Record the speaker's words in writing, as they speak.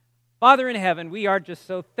Father in heaven, we are just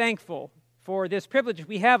so thankful for this privilege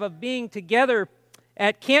we have of being together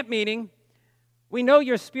at camp meeting. We know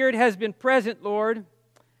your Spirit has been present, Lord,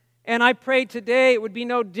 and I pray today it would be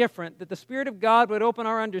no different, that the Spirit of God would open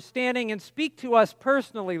our understanding and speak to us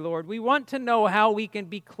personally, Lord. We want to know how we can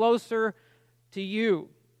be closer to you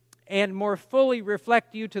and more fully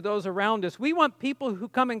reflect you to those around us. We want people who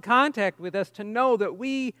come in contact with us to know that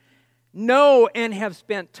we know and have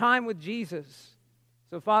spent time with Jesus.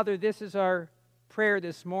 So, Father, this is our prayer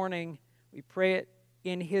this morning. We pray it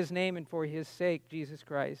in His name and for His sake, Jesus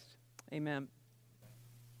Christ. Amen.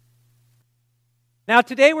 Now,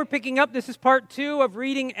 today we're picking up, this is part 2 of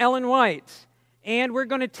reading Ellen White. And we're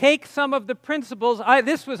going to take some of the principles.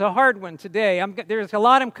 This was a hard one today. There's a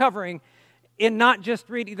lot I'm covering in not just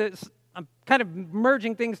reading this. I'm kind of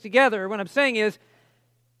merging things together. What I'm saying is,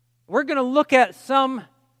 we're going to look at some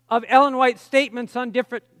of Ellen White's statements on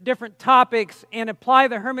different topics and apply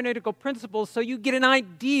the hermeneutical principles so you get an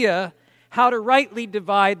idea how to rightly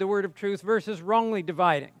divide the word of truth versus wrongly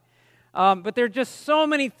dividing. But there are just so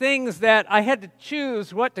many things that I had to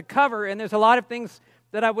choose what to cover, and there's a lot of things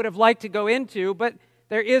that I would have liked to go into, but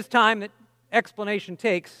there is time that explanation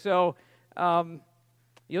takes, so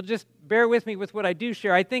you'll just bear with me with what I do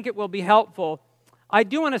share. I think it will be helpful. I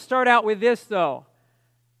do want to start out with this, though.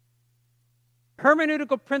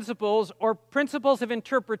 Hermeneutical principles, or principles of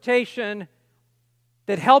interpretation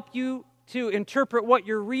that help you to interpret what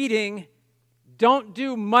you're reading, don't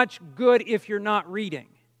do much good if you're not reading.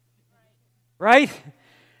 Right?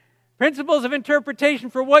 Principles of interpretation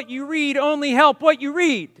for what you read only help what you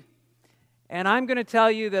read. And I'm going to tell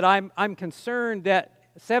you that I'm concerned that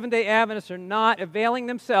Seventh-day Adventists are not availing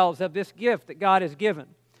themselves of this gift that God has given.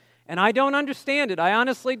 And I don't understand it. I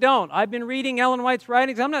honestly don't. I've been reading Ellen White's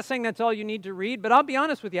writings. I'm not saying that's all you need to read, but I'll be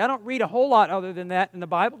honest with you. I don't read a whole lot other than that in the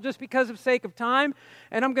Bible just because of sake of time.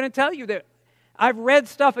 And I'm going to tell you that I've read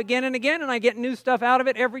stuff again and again, and I get new stuff out of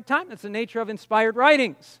it every time. That's the nature of inspired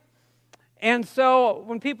writings. And so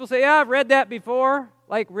when people say, yeah, I've read that before,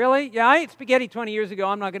 like, really? Yeah, I ate spaghetti 20 years ago.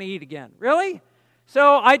 I'm not going to eat again. Really?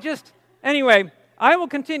 So anyway, I will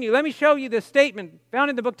continue. Let me show you this statement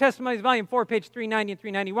found in the book Testimonies, Volume 4, page 390 and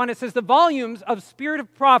 391. It says, the volumes of Spirit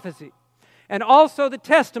of Prophecy and also the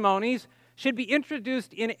testimonies should be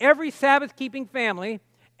introduced in every Sabbath-keeping family,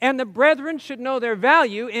 and the brethren should know their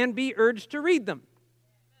value and be urged to read them.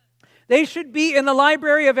 They should be in the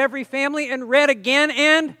library of every family and read again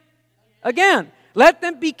and again. Let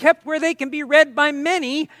them be kept where they can be read by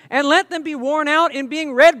many, and let them be worn out in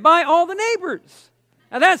being read by all the neighbors.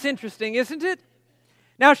 Now that's interesting, isn't it?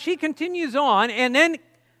 Now she continues on, and then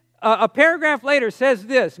a paragraph later says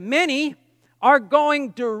this: many are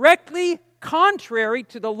going directly contrary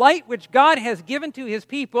to the light which God has given to His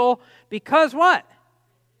people, because what?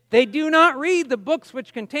 They do not read the books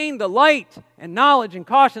which contain the light and knowledge and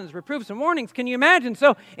cautions, reproofs and warnings. Can you imagine?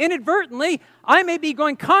 So inadvertently, I may be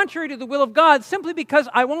going contrary to the will of God simply because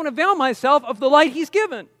I won't avail myself of the light He's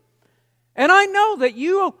given. And I know that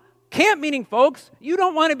you camp meeting folks, you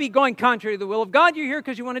don't want to be going contrary to the will of God. You're here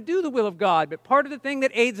because you want to do the will of God. But part of the thing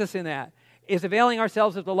that aids us in that is availing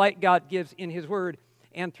ourselves of the light God gives in His Word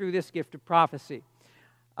and through this gift of prophecy.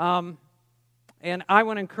 And I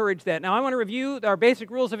want to encourage that. Now, I want to review our basic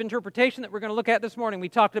rules of interpretation that we're going to look at this morning. We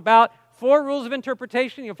talked about 4 rules of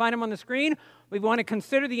interpretation. You'll find them on the screen. We want to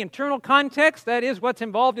consider the internal context. That is what's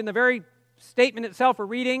involved in the very statement itself or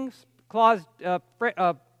readings, clause,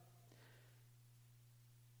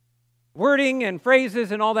 wording and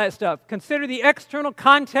phrases and all that stuff. Consider the external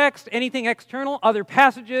context, anything external, other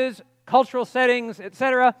passages, cultural settings,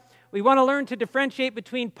 etc. We want to learn to differentiate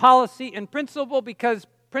between policy and principle because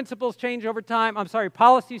policies change over time,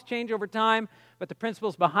 but the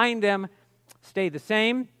principles behind them stay the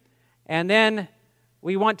same. And then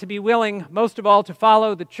we want to be willing, most of all, to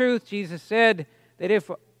follow the truth. Jesus said that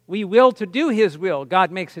if we will to do His will,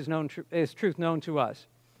 God makes His truth known to us.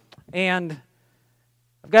 And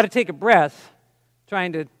I've got to take a breath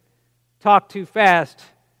trying to talk too fast,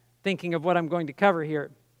 thinking of what I'm going to cover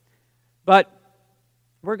here. But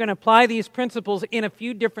we're going to apply these principles in a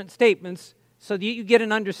few different statements so that you get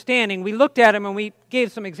an understanding. We looked at them and we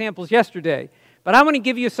gave some examples yesterday. But I want to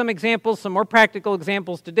give you some examples, some more practical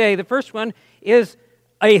examples today. The first one is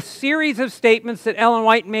a series of statements that Ellen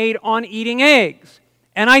White made on eating eggs.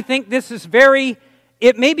 And I think this is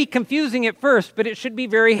it may be confusing at first, but it should be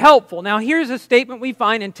very helpful. Now, here's a statement we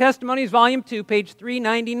find in Testimonies, Volume 2, page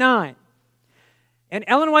 399. And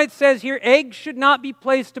Ellen White says here, eggs should not be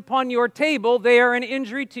placed upon your table. They are an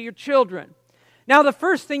injury to your children. Now, the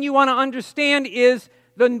first thing you want to understand is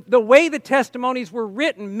the way the testimonies were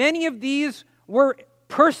written. Many of these were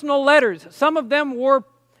personal letters. Some of them were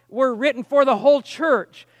were written for the whole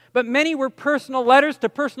church, but many were personal letters to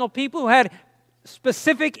personal people who had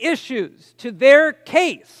specific issues to their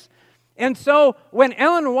case. And so when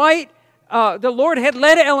Ellen White, the Lord had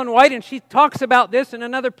led Ellen White, and she talks about this in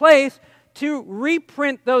another place, to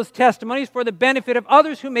reprint those testimonies for the benefit of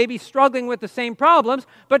others who may be struggling with the same problems,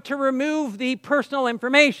 but to remove the personal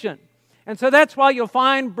information. And so that's why you'll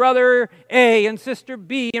find Brother A and Sister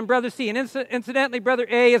B and Brother C. And incidentally, Brother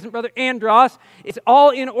A isn't Brother Andros. It's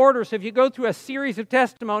all in order. So if you go through a series of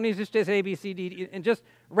testimonies, it's just A, B, C, D, and just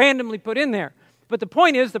randomly put in there. But the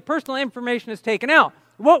point is, the personal information is taken out.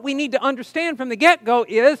 What we need to understand from the get-go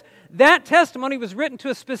is that testimony was written to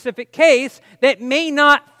a specific case that may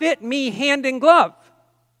not fit me hand in glove.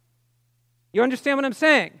 You understand what I'm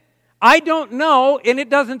saying? I don't know, and it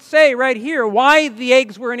doesn't say right here why the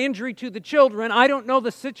eggs were an injury to the children. I don't know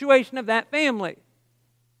the situation of that family.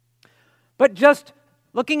 But just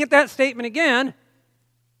looking at that statement again,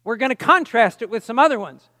 we're going to contrast it with some other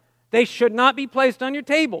ones. They should not be placed on your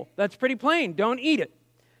table. That's pretty plain. Don't eat it.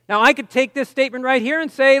 Now, I could take this statement right here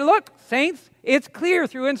and say, look, saints, it's clear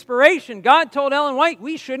through inspiration. God told Ellen White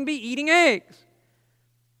we shouldn't be eating eggs.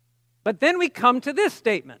 But then we come to this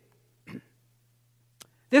statement.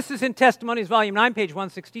 This is in Testimonies, Volume 9, page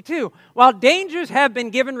 162. While warnings have been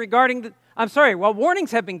given regarding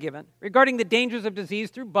the dangers of disease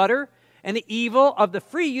through butter and the evil of the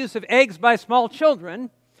free use of eggs by small children,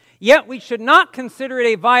 yet we should not consider it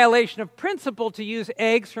a violation of principle to use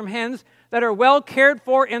eggs from hens that are well cared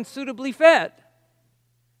for and suitably fed.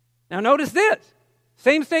 Now notice this,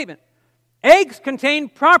 same statement. Eggs contain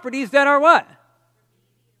properties that are what?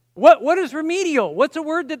 What is remedial? What's a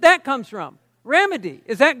word that comes from? Remedy.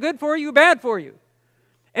 Is that good for you or bad for you?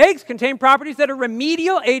 Eggs contain properties that are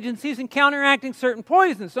remedial agencies in counteracting certain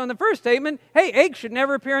poisons. So in the first statement, hey, eggs should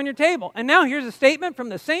never appear on your table. And now here's a statement from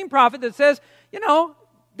the same prophet that says,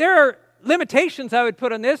 there are limitations I would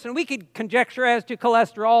put on this, and we could conjecture as to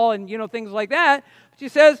cholesterol and, things like that. But she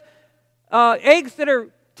says, eggs that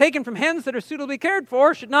are taken from hens that are suitably cared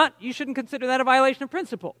for, you shouldn't consider that a violation of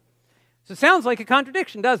principle. So it sounds like a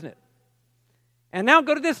contradiction, doesn't it? And now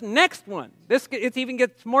go to this next one. It even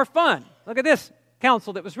gets more fun. Look at this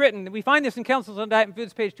counsel that was written. We find this in Counsels on Diet and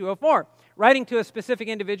Foods, page 204. Writing to a specific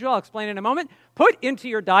individual, I'll explain in a moment. Put into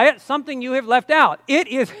your diet something you have left out. It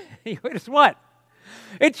is what?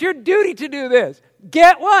 It's your duty to do this.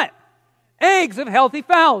 Get what? Eggs of healthy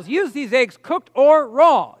fowls. Use these eggs cooked or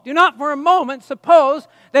raw. Do not for a moment suppose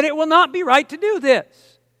that it will not be right to do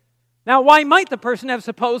this. Now, why might the person have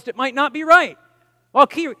supposed it might not be right? Well,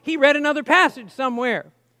 he read another passage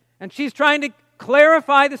somewhere, and she's trying to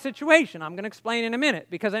clarify the situation. I'm going to explain in a minute,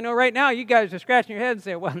 because I know right now you guys are scratching your head and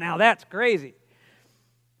saying, well, now that's crazy.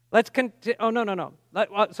 Let's continue. Oh, no.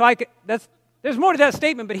 There's more to that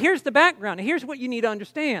statement, but here's the background. Here's what you need to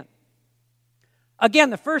understand.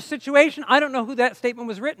 Again, the first situation, I don't know who that statement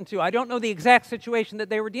was written to. I don't know the exact situation that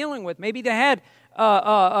they were dealing with. Maybe they had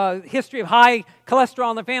a history of high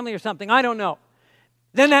cholesterol in the family or something. I don't know.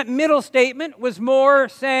 Then that middle statement was more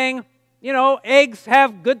saying, eggs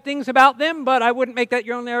have good things about them, but I wouldn't make that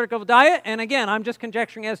your only article of diet. And again, I'm just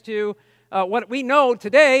conjecturing as to what we know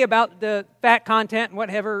today about the fat content and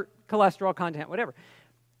whatever, cholesterol content, whatever.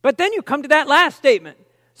 But then you come to that last statement.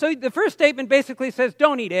 So the first statement basically says,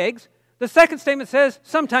 don't eat eggs. The second statement says,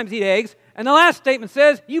 sometimes eat eggs. And the last statement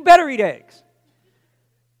says, you better eat eggs.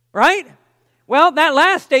 Right? Well, that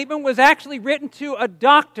last statement was actually written to a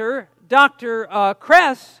doctor, Dr.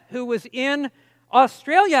 Kress, who was in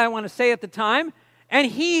Australia, I want to say at the time,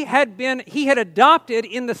 and he had adopted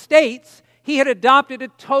in the States, he had adopted a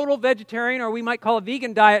total vegetarian, or we might call a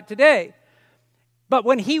vegan diet today. But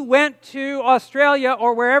when he went to Australia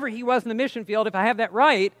or wherever he was in the mission field, if I have that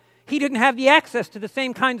right, he didn't have the access to the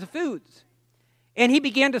same kinds of foods. And he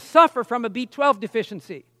began to suffer from a B12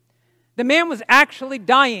 deficiency. The man was actually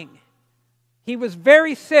dying. He was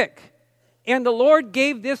very sick. And the Lord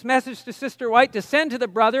gave this message to Sister White to send to the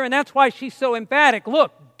brother, and that's why she's so emphatic.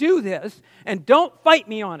 Look, do this, and don't fight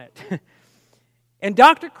me on it. And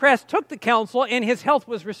Dr. Kress took the counsel, and his health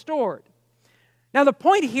was restored. Now, the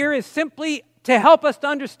point here is simply to help us to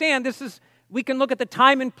understand, we can look at the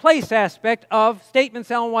time and place aspect of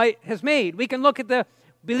statements Ellen White has made. We can look at the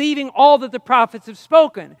believing all that the prophets have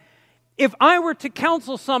spoken. If I were to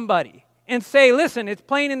counsel somebody and say, listen, it's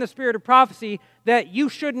plain in the spirit of prophecy that you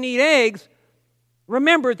shouldn't eat eggs,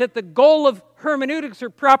 remember that the goal of hermeneutics,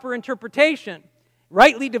 or proper interpretation,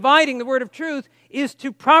 rightly dividing the word of truth, is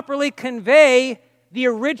to properly convey the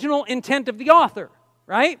original intent of the author,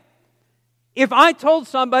 right? If I told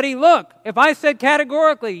somebody, look, if I said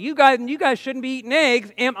categorically, you guys shouldn't be eating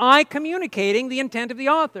eggs, am I communicating the intent of the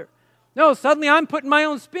author? No, suddenly I'm putting my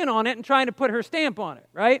own spin on it and trying to put her stamp on it,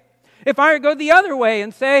 right? If I were to go the other way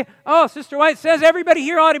and say, oh, Sister White says everybody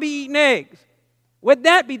here ought to be eating eggs, would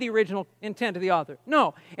that be the original intent of the author?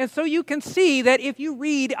 No. And so you can see that if you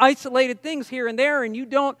read isolated things here and there and you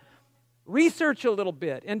don't research a little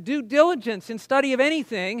bit and do diligence in study of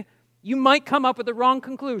anything, you might come up with the wrong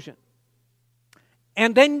conclusion.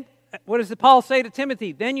 And then, what does Paul say to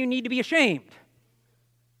Timothy? Then you need to be ashamed.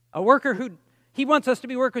 He wants us to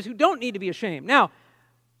be workers who don't need to be ashamed. Now,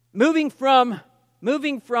 moving from,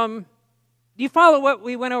 do you follow what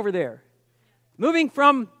we went over there? Moving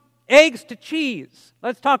from eggs to cheese.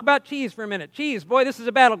 Let's talk about cheese for a minute. Cheese, boy, this is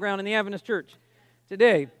a battleground in the Adventist church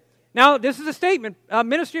today. Now, this is a statement.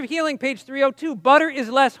 Ministry of Healing, page 302. Butter is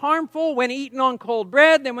less harmful when eaten on cold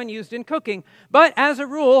bread than when used in cooking. But as a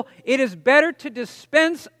rule, it is better to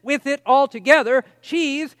dispense with it altogether.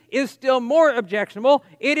 Cheese is still more objectionable.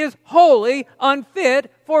 It is wholly unfit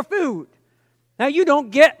for food. Now,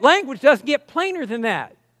 language doesn't get plainer than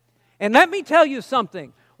that. And let me tell you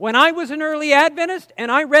something. When I was an early Adventist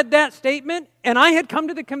and I read that statement and I had come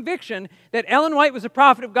to the conviction that Ellen White was a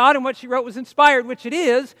prophet of God and what she wrote was inspired, which it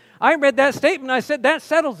is, I read that statement and I said, that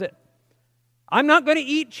settles it. I'm not going to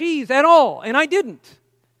eat cheese at all. And I didn't.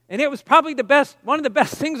 And it was probably one of the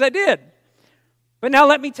best things I did. But now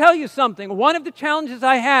let me tell you something. One of the challenges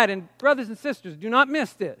I had, and brothers and sisters, do not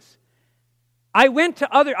miss this. I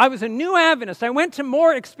was a new Adventist. I went to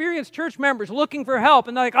more experienced church members looking for help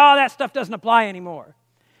and they're like, oh, that stuff doesn't apply anymore.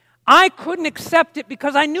 I couldn't accept it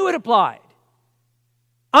because I knew it applied.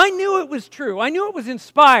 I knew it was true. I knew it was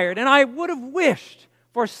inspired, and I would have wished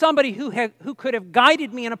for somebody who could have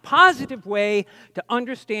guided me in a positive way to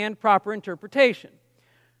understand proper interpretation.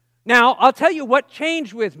 Now, I'll tell you what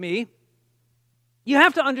changed with me. You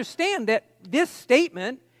have to understand that this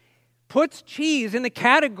statement puts cheese in the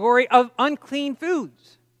category of unclean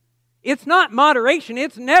foods. It's not moderation.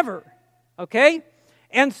 It's never, okay?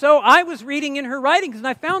 And so I was reading in her writings, and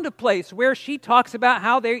I found a place where she talks about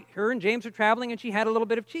how her and James were traveling, and she had a little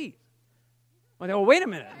bit of cheese. Well, wait a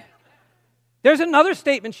minute. There's another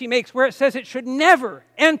statement she makes where it says it should never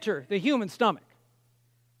enter the human stomach.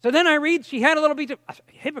 So then I read she had a little bit of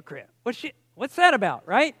hypocrite. What's that about,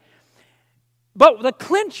 right? But the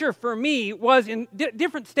clincher for me was in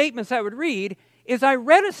different statements I would read, is I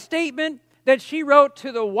read a statement that she wrote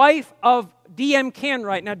to the wife of D.M.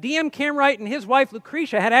 Canwright. Now, D.M. Canwright and his wife,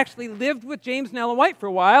 Lucretia, had actually lived with James and Ellen White for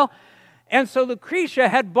a while. And so Lucretia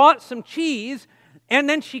had bought some cheese, and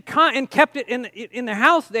then she kept it in the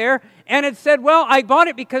house there, and had said, well, I bought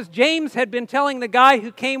it because James had been telling the guy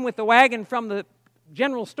who came with the wagon from the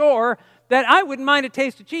general store that I wouldn't mind a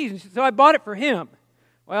taste of cheese. And so I bought it for him.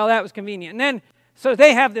 Well, that was convenient. And then, so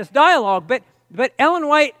they have this dialogue, But Ellen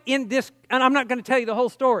White in this, and I'm not going to tell you the whole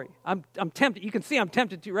story. I'm tempted. You can see I'm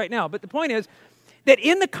tempted to right now. But the point is that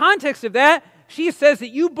in the context of that, she says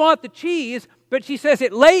that you bought the cheese, but she says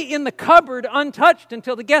it lay in the cupboard untouched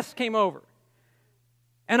until the guests came over.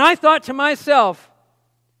 And I thought to myself,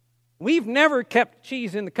 we've never kept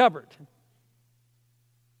cheese in the cupboard.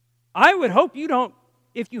 I would hope you don't,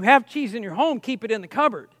 if you have cheese in your home, keep it in the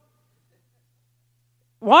cupboard.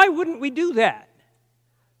 Why wouldn't we do that?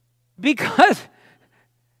 Because,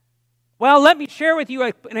 well, let me share with you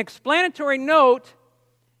an explanatory note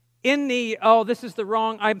in I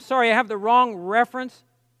have the wrong reference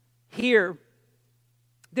here.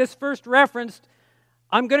 This first reference,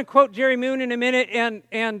 I'm going to quote Jerry Moon in a minute, and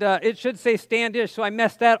it should say Standish, so I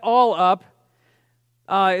messed that all up.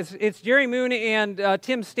 It's Jerry Moon and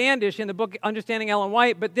Tim Standish in the book Understanding Ellen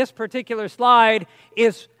White, but this particular slide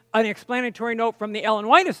is an explanatory note from the Ellen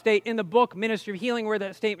White estate in the book Ministry of Healing where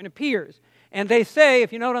that statement appears. And they say,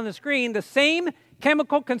 if you note on the screen, the same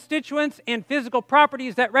chemical constituents and physical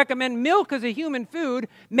properties that recommend milk as a human food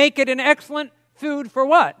make it an excellent food for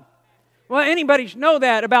what? Well, anybody should know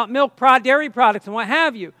that about milk, dairy products, and what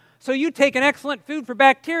have you. So you take an excellent food for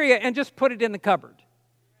bacteria and just put it in the cupboard.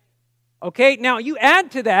 Okay, now you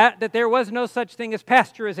add to that there was no such thing as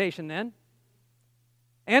pasteurization then.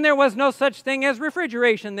 And there was no such thing as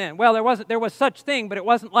refrigeration then. Well, there was such thing, but it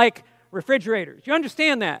wasn't like refrigerators. You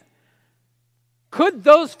understand that? Could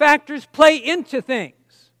those factors play into things?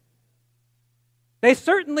 They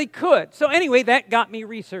certainly could. So anyway, that got me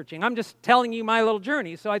researching. I'm just telling you my little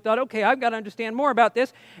journey. So I thought, okay, I've got to understand more about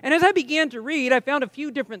this. And as I began to read, I found a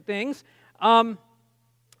few different things.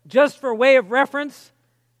 Just for way of reference,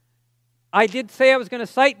 I did say I was going to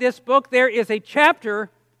cite this book. There is a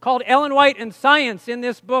chapter called Ellen White and Science in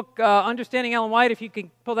this book, Understanding Ellen White, if you can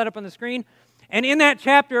pull that up on the screen. And in that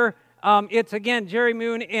chapter, it's again Jerry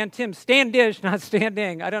Moon and Tim Standish, not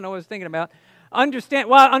Standing. I don't know what I was thinking about.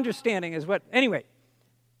 Understanding is what, anyway.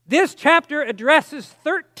 This chapter addresses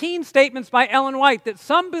 13 statements by Ellen White that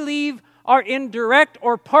some believe are in direct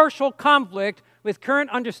or partial conflict with current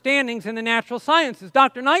understandings in the natural sciences.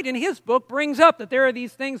 Dr. Knight, in his book, brings up that there are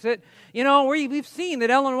these things that, we've seen that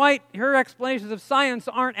Ellen White, her explanations of science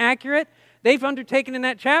aren't accurate. They've undertaken in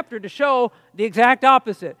that chapter to show the exact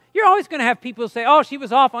opposite. You're always going to have people say, oh, she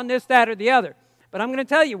was off on this, that, or the other. But I'm going to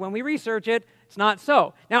tell you, when we research it, it's not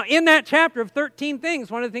so. Now, in that chapter of 13 things,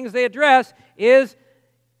 one of the things they address is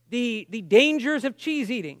the dangers of cheese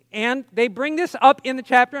eating. And they bring this up in the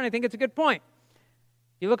chapter, and I think it's a good point.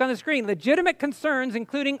 You look on the screen, legitimate concerns,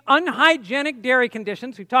 including unhygienic dairy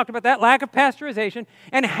conditions, we've talked about that, lack of pasteurization,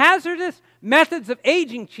 and hazardous methods of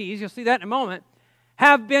aging cheese, you'll see that in a moment,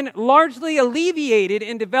 have been largely alleviated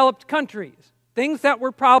in developed countries. Things that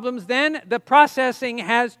were problems then, the processing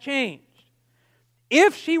has changed.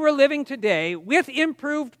 If she were living today with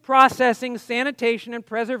improved processing, sanitation, and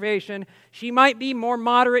preservation, she might be more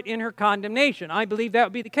moderate in her condemnation. I believe that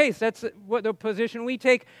would be the case. That's what the position we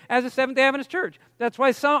take as a Seventh-day Adventist church. That's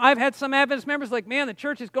why I've had some Adventist members like, man, the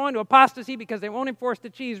church is going to apostasy because they won't enforce the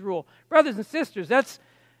cheese rule. Brothers and sisters,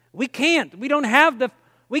 we can't. We don't have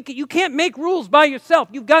you can't make rules by yourself.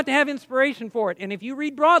 You've got to have inspiration for it. And if you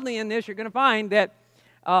read broadly in this, you're going to find that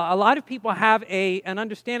a lot of people have an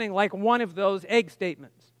understanding like one of those egg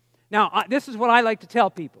statements. Now, this is what I like to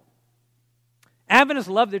tell people. Adventists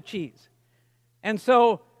love their cheese. And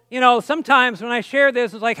so, sometimes when I share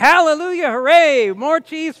this, it's like, hallelujah, hooray, more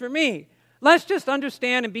cheese for me. Let's just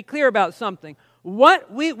understand and be clear about something. When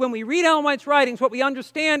we read Ellen White's writings, what we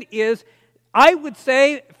understand is, I would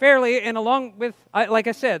say fairly, and along with, like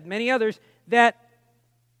I said, many others, that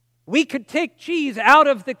we could take cheese out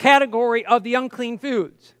of the category of the unclean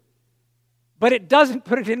foods, but it doesn't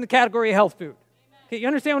put it in the category of health food. Okay, you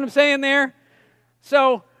understand what I'm saying there?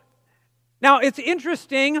 So, now it's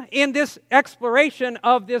interesting in this exploration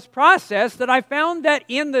of this process that I found that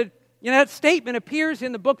that statement appears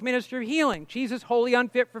in the book Ministry of Healing. Cheese is wholly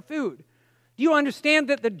unfit for food. Do you understand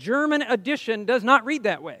that the German edition does not read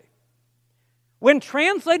that way? When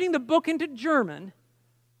translating the book into German,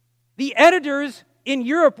 the editors in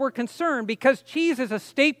Europe were concerned because cheese is a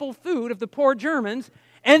staple food of the poor Germans,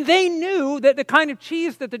 and they knew that the kind of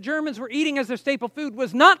cheese that the Germans were eating as their staple food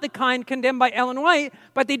was not the kind condemned by Ellen White,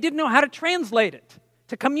 but they didn't know how to translate it,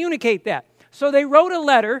 to communicate that. So they wrote a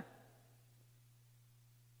letter.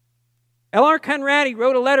 L.R. Conradi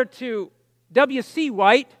wrote a letter to W.C.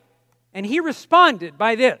 White, and he responded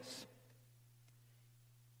by this.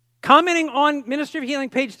 Commenting on Ministry of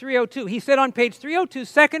Healing, page 302, he said on page 302,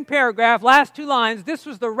 second paragraph, last two lines, this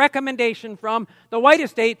was the recommendation from the White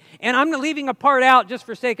estate, and I'm leaving a part out just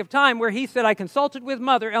for sake of time, where he said, I consulted with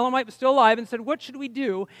Mother, Ellen White was still alive, and said, what should we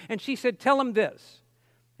do? And she said, tell him this.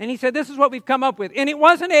 And he said, this is what we've come up with. And it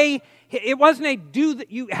wasn't a do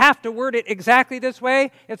that you have to word it exactly this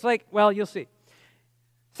way. It's like, well, you'll see.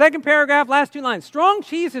 Second paragraph, last two lines. Strong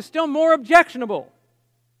cheese is still more objectionable.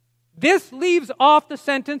 This leaves off the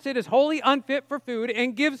sentence, it is wholly unfit for food,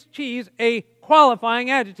 and gives cheese a qualifying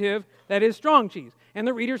adjective, that is strong cheese. And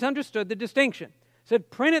the readers understood the distinction. Said,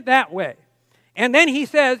 print it that way. And then he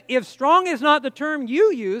says, if strong is not the term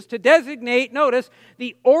you use to designate, notice,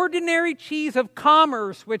 the ordinary cheese of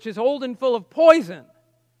commerce, which is old and full of poison,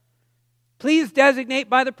 please designate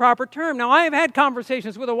by the proper term. Now, I have had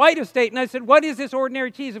conversations with a White estate, and I said, what is this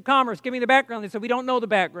ordinary cheese of commerce? Give me the background. They said, we don't know the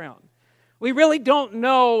background. We really don't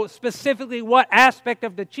know specifically what aspect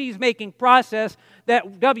of the cheese-making process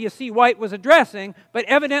that W.C. White was addressing, but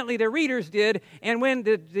evidently the readers did, and when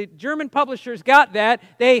the German publishers got that,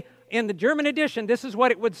 in the German edition, this is what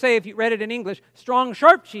it would say if you read it in English, strong,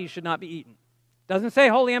 sharp cheese should not be eaten. Doesn't say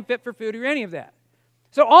wholly unfit for food or any of that.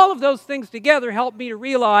 So all of those things together helped me to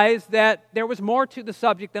realize that there was more to the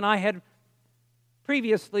subject than I had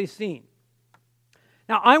previously seen.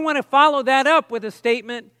 Now, I want to follow that up with a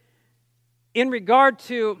statement in regard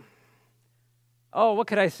to, what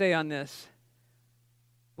could I say on this?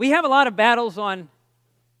 We have a lot of battles on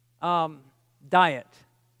diet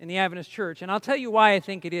in the Adventist church, and I'll tell you why I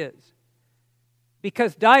think it is.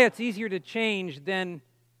 Because diet's easier to change than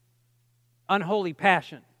unholy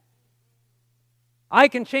passion. I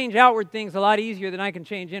can change outward things a lot easier than I can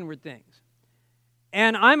change inward things.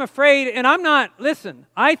 And I'm afraid, and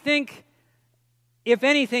I think if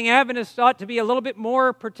anything, Adventists ought to be a little bit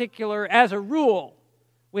more particular as a rule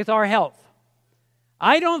with our health.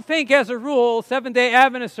 I don't think as a rule Seventh-day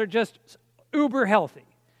Adventists are just uber healthy.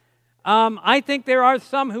 I think there are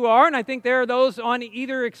some who are, and I think there are those on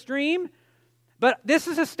either extreme. But this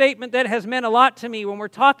is a statement that has meant a lot to me when we're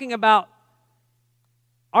talking about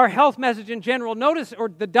our health message in general. Notice, or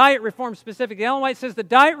the diet reform specifically, Ellen White says the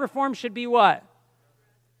diet reform should be what?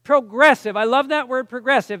 progressive. I love that word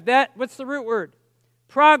progressive. What's the root word?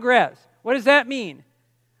 Progress. What does that mean?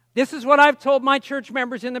 This is what I've told my church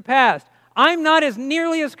members in the past. I'm not as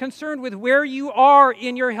nearly as concerned with where you are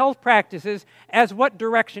in your health practices as what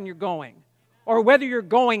direction you're going or whether you're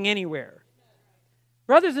going anywhere.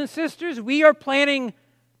 Brothers and sisters, we are planning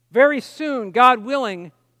very soon, God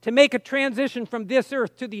willing, to make a transition from this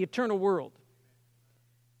earth to the eternal world.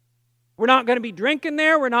 We're not going to be drinking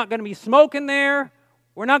there. We're not going to be smoking there.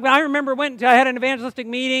 I remember I had an evangelistic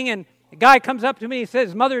meeting, and a guy comes up to me. He says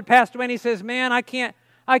his mother had passed away, and he says, "Man, I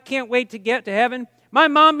can't wait to get to heaven. My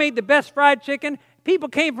mom made the best fried chicken. People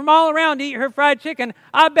came from all around to eat her fried chicken.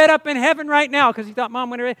 I bet up in heaven right now," because he thought Mom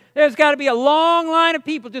went away, "there's got to be a long line of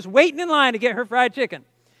people just waiting in line to get her fried chicken."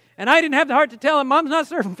 And I didn't have the heart to tell him, "Mom's not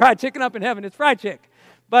serving fried chicken up in heaven. It's fried chick."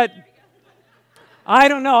 But I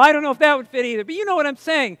don't know. I don't know if that would fit either. But you know what I'm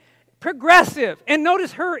saying. Progressive. And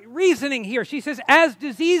notice her reasoning here. She says, as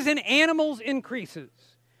disease in animals increases,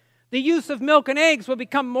 the use of milk and eggs will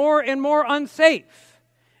become more and more unsafe.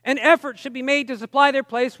 An effort should be made to supply their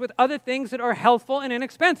place with other things that are healthful and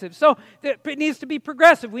inexpensive. So it needs to be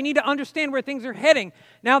progressive. We need to understand where things are heading.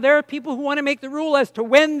 Now, there are people who want to make the rule as to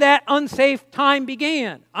when that unsafe time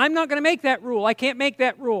began. I'm not going to make that rule. I can't make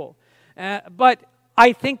that rule. But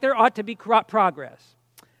I think there ought to be progress.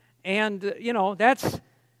 And,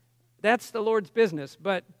 that's the Lord's business.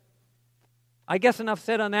 But I guess enough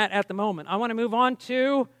said on that at the moment. I want to move on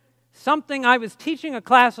to something. I was teaching a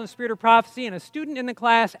class on Spirit of Prophecy, and a student in the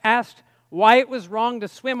class asked why it was wrong to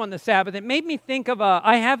swim on the Sabbath. It made me think of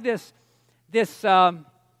I have this somebody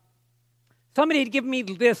had given me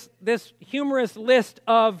this humorous list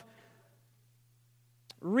of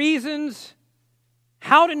reasons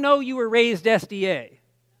how to know you were raised SDA.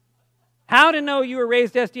 How to know you were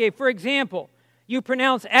raised SDA. For example, you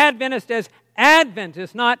pronounce Adventist as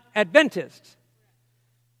Adventist, not Adventists.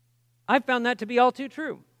 I found that to be all too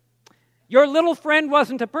true. Your little friend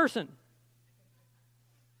wasn't a person.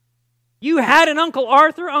 You had an Uncle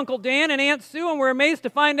Arthur, Uncle Dan, and Aunt Sue, and were amazed to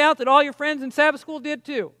find out that all your friends in Sabbath school did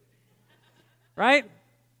too. Right?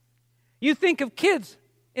 You think of kids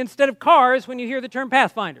instead of cars when you hear the term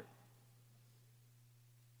Pathfinder.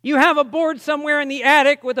 You have a board somewhere in the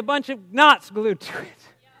attic with a bunch of knots glued to it.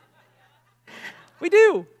 We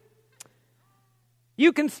do.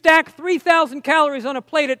 You can stack 3,000 calories on a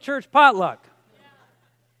plate at church potluck.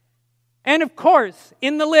 And of course,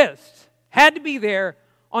 in the list, had to be there,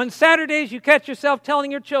 on Saturdays you catch yourself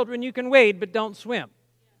telling your children you can wade but don't swim.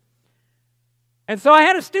 And so I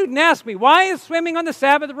had a student ask me, why is swimming on the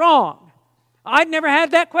Sabbath wrong? I'd never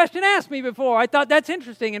had that question asked me before. I thought that's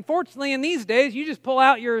interesting. And fortunately, in these days, you just pull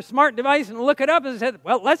out your smart device and look it up and say,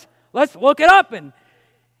 well, let's look it up. And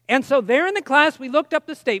so there in the class, we looked up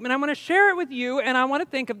the statement. I'm going to share it with you, and I want to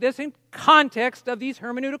think of this in context of these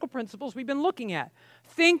hermeneutical principles we've been looking at.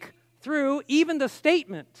 Think through even the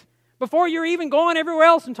statement before you're even going everywhere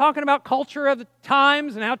else and talking about culture of the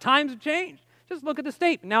times and how times have changed. Just look at the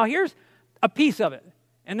statement. Now, here's a piece of it.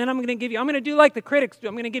 And then I'm going to do like the critics do.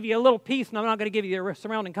 I'm going to give you a little piece, and I'm not going to give you the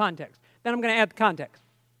surrounding context. Then I'm going to add the context.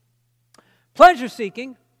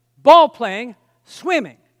 Pleasure-seeking, ball-playing,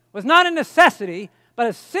 swimming was not a necessity, but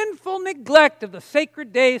a sinful neglect of the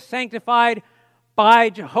sacred days sanctified by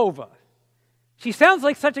Jehovah. She sounds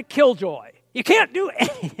like such a killjoy. You can't do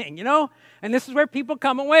anything, And this is where people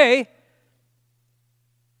come away.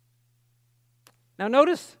 Now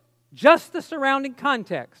notice just the surrounding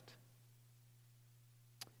context.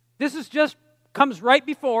 This is just comes right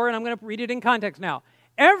before, and I'm going to read it in context now.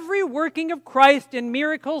 Every working of Christ in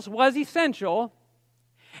miracles was essential,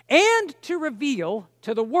 and to reveal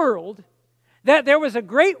to the world that there was a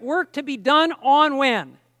great work to be done on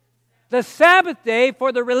when? The Sabbath day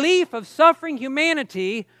for the relief of suffering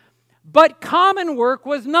humanity, but common work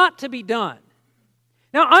was not to be done.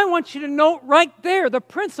 Now, I want you to note right there the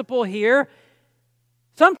principle here.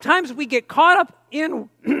 Sometimes we get caught up in,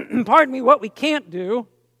 what we can't do,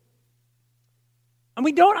 and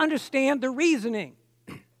we don't understand the reasoning.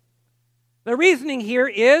 The reasoning here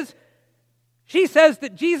is, she says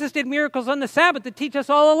that Jesus did miracles on the Sabbath to teach us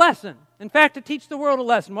all a lesson. In fact, to teach the world a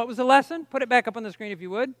lesson. What was the lesson? Put it back up on the screen if you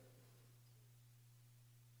would.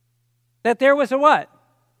 That there was a what?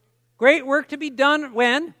 Great work to be done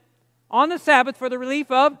when? On the Sabbath for the relief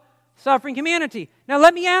of suffering humanity. Now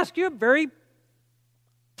let me ask you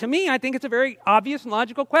to me, I think it's a very obvious and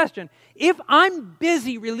logical question. If I'm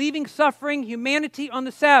busy relieving suffering humanity on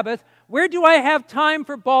the Sabbath, where do I have time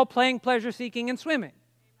for ball playing, pleasure seeking, and swimming?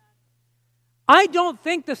 I don't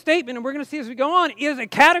think the statement, and we're going to see as we go on, is a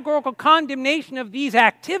categorical condemnation of these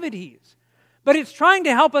activities. But it's trying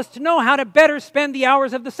to help us to know how to better spend the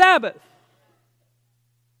hours of the Sabbath.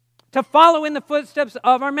 to follow in the footsteps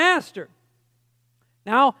of our Master.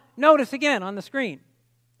 Now, notice again on the screen.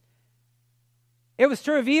 It was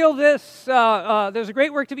to reveal this, there's a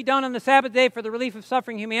great work to be done on the Sabbath day for the relief of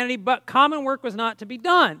suffering humanity, but common work was not to be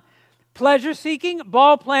done. Pleasure-seeking,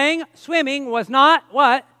 ball-playing, swimming was not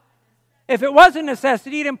what? If it was a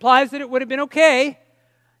necessity, it implies that it would have been okay.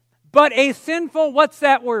 But a sinful, what's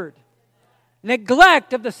that word?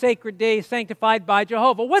 Neglect of the sacred day sanctified by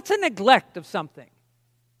Jehovah. What's a neglect of something?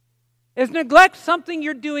 Is neglect something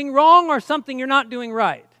you're doing wrong or something you're not doing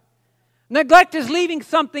right? Neglect is leaving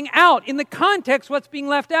something out. In the context, what's being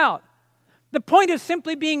left out? The point is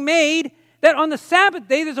simply being made that on the Sabbath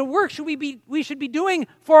day, there's a work we should be doing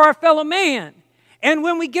for our fellow man. And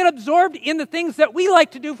when we get absorbed in the things that we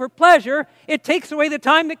like to do for pleasure, it takes away the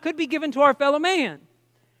time that could be given to our fellow man.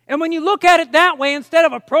 And when you look at it that way, instead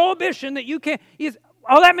of a prohibition that you can't,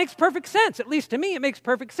 that makes perfect sense. At least to me, it makes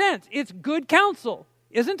perfect sense. It's good counsel,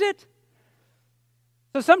 isn't it?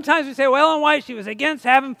 So sometimes we say, well, Ellen White, she was against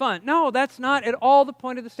having fun. No, that's not at all the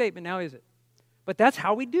point of the statement, now is it? But that's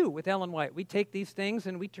how we do with Ellen White. We take these things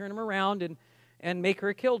and we turn them around and make her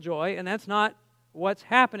a killjoy, and that's not what's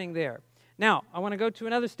happening there. Now, I want to go to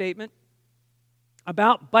another statement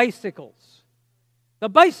about bicycles. The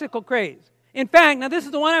bicycle craze. In fact, now this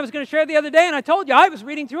is the one I was going to share the other day, and I told you I was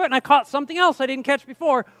reading through it and I caught something else I didn't catch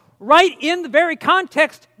before, right in the very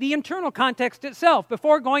context, the internal context itself,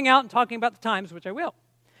 before going out and talking about the times, which I will.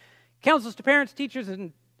 Counsels to Parents, Teachers,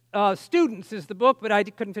 and Students is the book, but I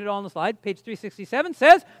couldn't fit it all on the slide. Page 367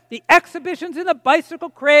 says, the exhibitions in the bicycle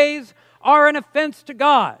craze are an offense to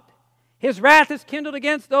God. His wrath is kindled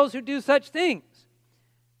against those who do such things.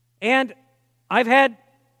 And I've had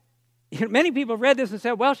many people have read this and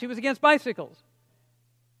said, well, she was against bicycles.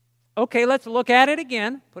 Okay, let's look at it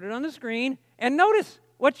again, put it on the screen, and notice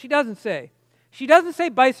what she doesn't say. She doesn't say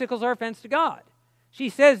bicycles are offense to God. She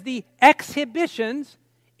says the exhibitions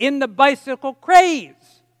in the bicycle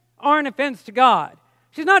craze are an offense to God.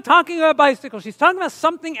 She's not talking about bicycles. She's talking about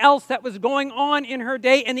something else that was going on in her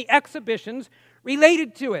day and the exhibitions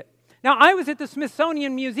related to it. Now, I was at the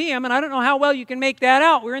Smithsonian Museum, and I don't know how well you can make that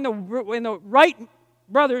out. We're in the Wright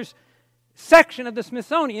Brothers section of the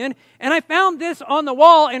Smithsonian, and I found this on the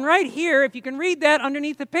wall, and right here, if you can read that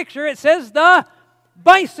underneath the picture, it says the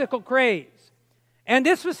bicycle craze. And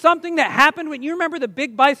this was something that happened when you remember the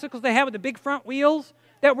big bicycles they had with the big front wheels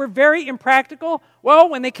that were very impractical. Well,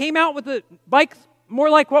 when they came out with the bikes more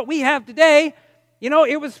like what we have today,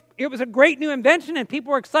 it was a great new invention and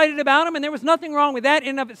people were excited about them, and there was nothing wrong with that in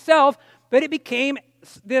and of itself, but it became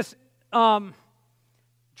this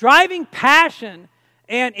driving passion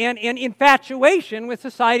and infatuation with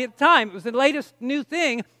society at the time. It was the latest new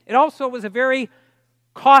thing. It also was a very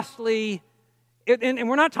costly, and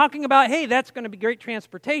we're not talking about, hey, that's going to be great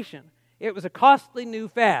transportation. It was a costly new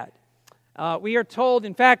fad. We are told,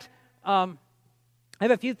 in fact, I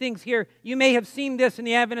have a few things here. You may have seen this in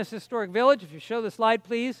the Adventist Historic Village. If you show the slide,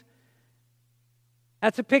 please.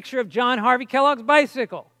 That's a picture of John Harvey Kellogg's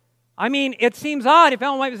bicycle. I mean, it seems odd if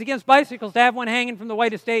Ellen White was against bicycles to have one hanging from the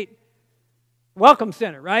White Estate Welcome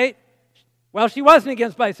Center, right? Well, she wasn't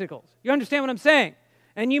against bicycles. You understand what I'm saying?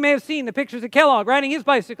 And you may have seen the pictures of Kellogg riding his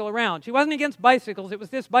bicycle around. She wasn't against bicycles. It was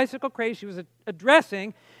this bicycle craze she was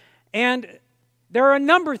addressing. And there are a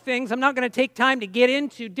number of things. I'm not going to take time to get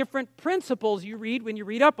into different principles you read when you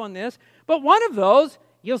read up on this. But one of those,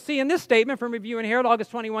 you'll see in this statement from Review and Herald,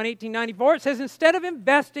 August 21, 1894, it says, instead of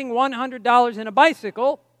investing $100 in a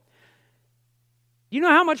bicycle, you know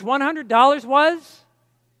how much $100 was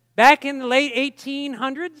back in the late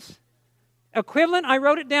 1800s? Equivalent, I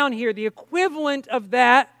wrote it down here, the equivalent of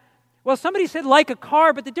that, well, somebody said like a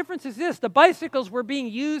car, but the difference is this, the bicycles were being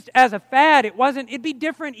used as a fad. It'd be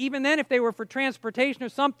different even then if they were for transportation or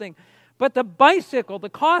something. But the bicycle, the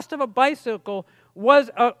cost of a bicycle was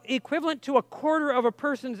equivalent to a quarter of a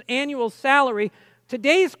person's annual salary.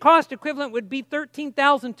 Today's cost equivalent would be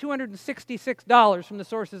 $13,266 from the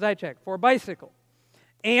sources I checked for a bicycle.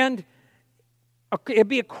 And it'd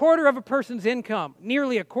be a quarter of a person's income,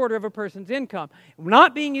 nearly a quarter of a person's income,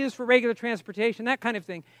 not being used for regular transportation, that kind of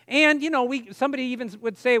thing. And, somebody even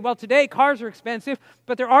would say, well, today cars are expensive,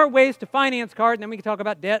 but there are ways to finance cars, and then we can talk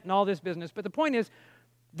about debt and all this business. But the point is,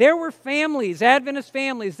 there were families, Adventist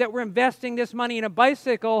families, that were investing this money in a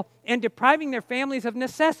bicycle and depriving their families of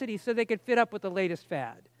necessity so they could fit up with the latest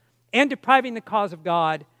fad, and depriving the cause of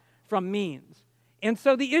God from means. And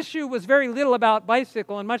so the issue was very little about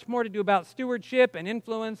bicycle and much more to do about stewardship and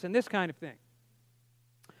influence and this kind of thing.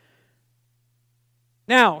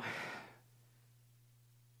 Now,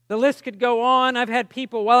 the list could go on. I've had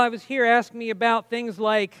people while I was here ask me about things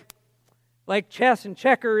like chess and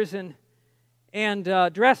checkers and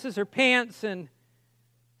and dresses or pants and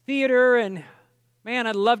theater, and man,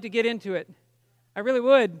 I'd love to get into it. I really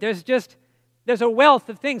would. There's a wealth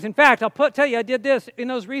of things. In fact, tell you, I did this in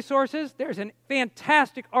those resources. There's a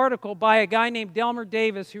fantastic article by a guy named Delmer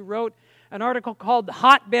Davis who wrote an article called The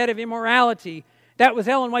Hotbed of Immorality. That was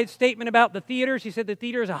Ellen White's statement about the theater. She said the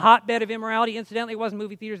theater is a hotbed of immorality. Incidentally, it wasn't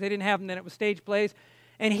movie theaters. They didn't have them then. It was stage plays.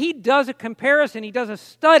 And he does a comparison. He does a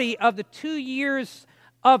study of the 2 years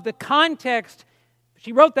of the context.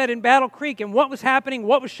 She wrote that in Battle Creek and what was happening,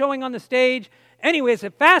 what was showing on the stage. Anyway, it's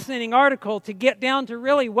a fascinating article to get down to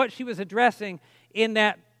really what she was addressing in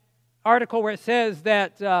that article where it says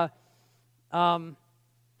that the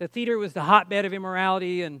theater was the hotbed of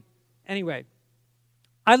immorality. And anyway,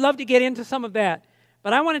 I'd love to get into some of that.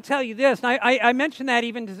 But I want to tell you this, and I mentioned that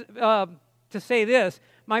even to say this.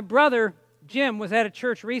 My brother, Jim, was at a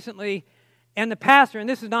church recently, and the pastor, and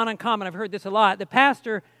this is not uncommon, I've heard this a lot, the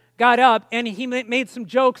pastor got up and he made some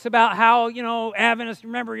jokes about how, Adventists,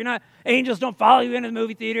 remember, angels don't follow you into the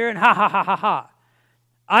movie theater, and ha, ha, ha, ha, ha.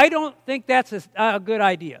 I don't think that's a good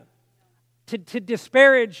idea, to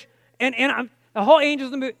disparage, and the whole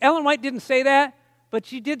angels in the movie. Ellen White didn't say that, but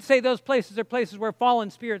she did say those places are places where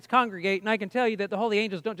fallen spirits congregate, and I can tell you that the holy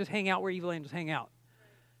angels don't just hang out where evil angels hang out.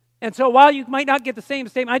 And so while you might not get the same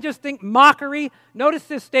statement, I just think mockery. Notice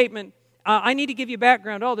this statement. I need to give you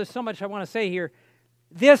background. Oh, there's so much I want to say here.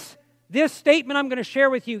 This statement I'm going to share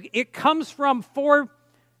with you, it comes from 4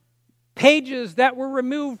 pages that were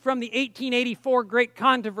removed from the 1884 Great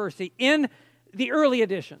Controversy in the early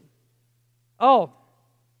edition. Oh,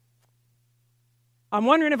 I'm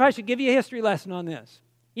wondering if I should give you a history lesson on this.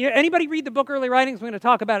 Anybody read the book Early Writings? I'm going to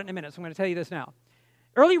talk about it in a minute, so I'm going to tell you this now.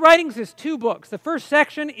 Early Writings is 2 books. The first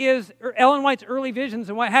section is Ellen White's early visions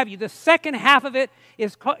and what have you. The second half of it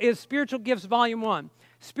is Spiritual Gifts, Volume 1.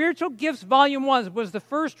 Spiritual Gifts, Volume 1 was the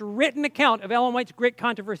first written account of Ellen White's Great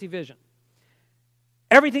Controversy vision.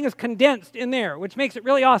 Everything is condensed in there, which makes it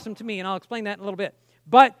really awesome to me, and I'll explain that in a little bit.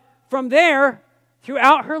 But from there,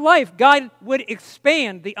 throughout her life, God would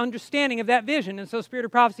expand the understanding of that vision. And so Spirit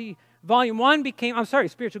of Prophecy Volume 1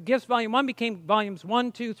 Spiritual Gifts Volume 1 became Volumes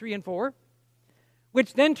 1, 2, 3, and 4,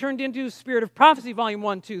 which then turned into Spirit of Prophecy Volume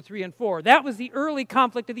 1, 2, 3, and 4. That was the early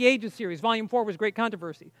Conflict of the Ages series. Volume 4 was Great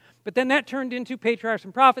Controversy. But then that turned into Patriarchs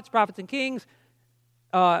and Prophets, Prophets and Kings,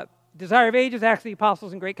 Desire of Ages, Acts of the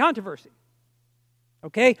Apostles, and Great Controversy.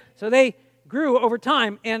 Okay? So they grew over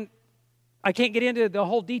time, and I can't get into the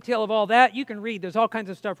whole detail of all that. You can read. There's all kinds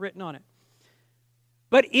of stuff written on it.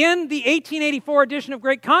 But in the 1884 edition of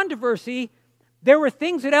Great Controversy, there were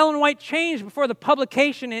things that Ellen White changed before the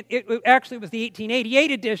publication. It actually was the 1888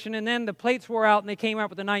 edition, and then the plates wore out, and they came out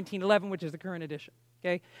with the 1911, which is the current edition.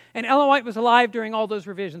 Okay? And Ellen White was alive during all those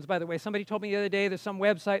revisions, by the way. Somebody told me the other day, there's some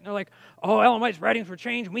website, and they're like, oh, Ellen White's writings were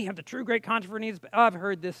changed, and we have the true Great Controversy. I've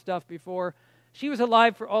heard this stuff before. She was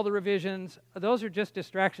alive for all the revisions. Those are just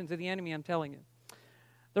distractions of the enemy, I'm telling you.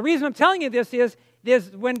 The reason I'm telling you this is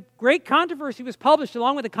when Great Controversy was published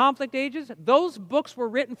along with the Conflict Ages, those books were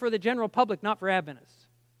written for the general public, not for Adventists.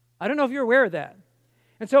 I don't know if you're aware of that.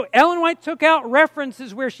 And so Ellen White took out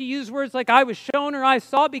references where she used words like I was shown or I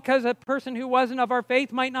saw, because a person who wasn't of our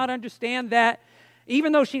faith might not understand that.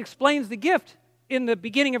 Even though she explains the gift in the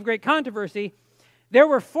beginning of Great Controversy, there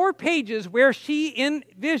were 4 pages where she in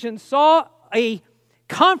vision saw a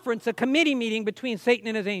conference, a committee meeting between Satan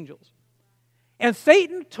and his angels. And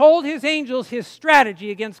Satan told his angels his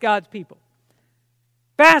strategy against God's people.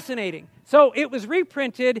 Fascinating. So it was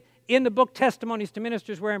reprinted in the book Testimonies to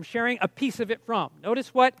Ministers, where I'm sharing a piece of it from.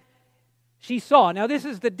 Notice what she saw. Now this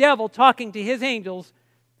is the devil talking to his angels,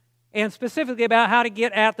 and specifically about how to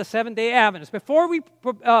get at the Seventh-day Adventists.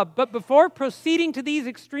 But before proceeding to these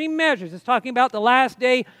extreme measures, it's talking about the last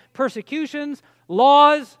day persecutions,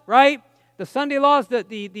 laws, right? The Sunday laws,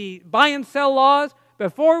 the buy and sell laws.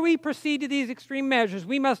 Before we proceed to these extreme measures,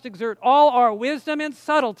 we must exert all our wisdom and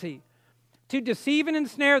subtlety to deceive and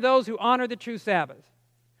ensnare those who honor the true Sabbath.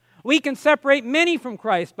 We can separate many from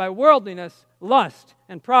Christ by worldliness, lust,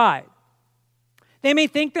 and pride. They may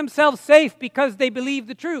think themselves safe because they believe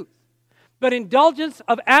the truth, but indulgence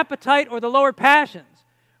of appetite or the lower passions,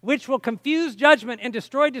 which will confuse judgment and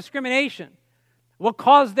destroy discrimination, will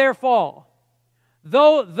cause their fall.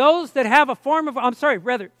 Through those who have a form of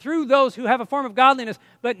godliness,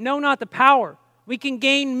 but know not the power, we can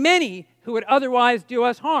gain many who would otherwise do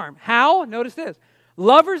us harm. How? Notice this.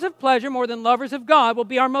 Lovers of pleasure more than lovers of God will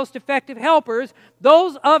be our most effective helpers.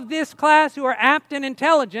 Those of this class who are apt and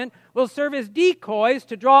intelligent will serve as decoys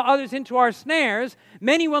to draw others into our snares.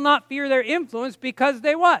 Many will not fear their influence because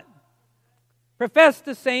they what? Profess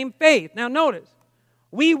the same faith. Now notice,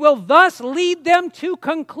 we will thus lead them to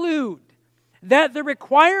conclude that the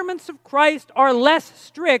requirements of Christ are less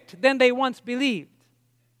strict than they once believed,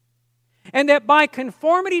 and that by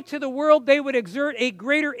conformity to the world they would exert a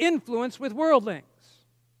greater influence with worldlings.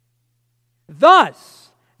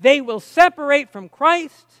 Thus, they will separate from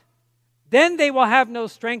Christ, then they will have no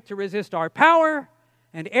strength to resist our power,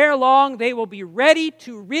 and ere long they will be ready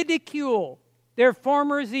to ridicule their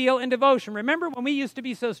former zeal and devotion. Remember when we used to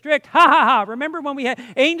be so strict? Ha ha ha. Remember when we had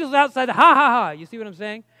angels outside? Ha ha ha. You see what I'm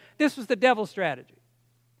saying? This was the devil's strategy.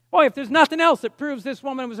 Boy, if there's nothing else that proves this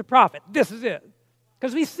woman was a prophet, this is it.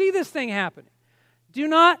 Because we see this thing happening. Do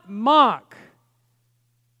not mock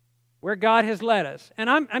where God has led us. And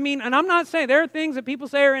I'm not saying there are things that people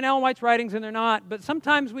say are in Ellen White's writings and they're not, but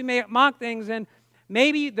sometimes we may mock things and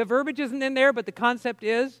maybe the verbiage isn't in there, but the concept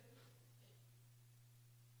is.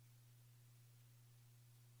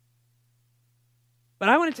 But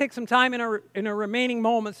I want to take some time in our remaining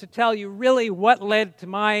moments to tell you really what led to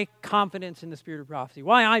my confidence in the spirit of prophecy,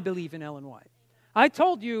 why I believe in Ellen White. I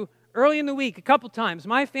told you early in the week a couple times,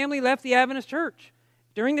 my family left the Adventist church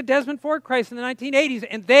during the Desmond Ford crisis in the 1980s,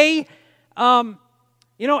 and they,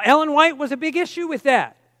 Ellen White was a big issue with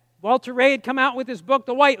that. Walter Ray had come out with his book,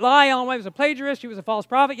 The White Lie. Ellen White was a plagiarist. She was a false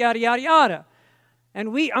prophet, yada, yada, yada.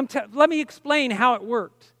 And let me explain how it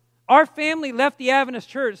worked. Our family left the Adventist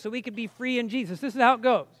church so we could be free in Jesus. This is how it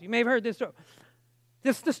goes. You may have heard this story.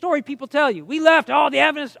 This is the story people tell you. We left all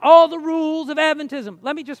the rules of Adventism.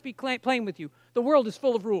 Let me just be plain with you. The world is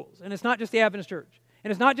full of rules, and it's not just the Adventist church,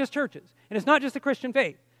 and it's not just churches, and it's not just the Christian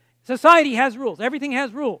faith. Society has rules. Everything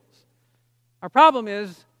has rules. Our problem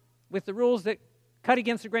is with the rules that cut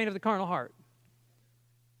against the grain of the carnal heart.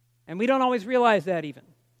 And we don't always realize that even.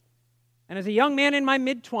 And as a young man in my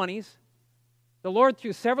mid-20s, the Lord,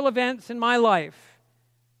 through several events in my life,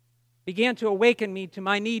 began to awaken me to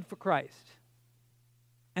my need for Christ.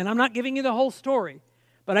 And I'm not giving you the whole story,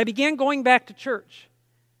 but I began going back to church.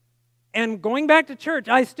 And going back to church,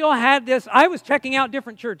 I still had this, I was checking out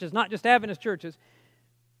different churches, not just Adventist churches.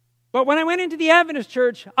 But when I went into the Adventist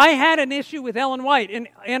church, I had an issue with Ellen White.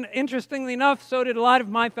 And interestingly enough, so did a lot of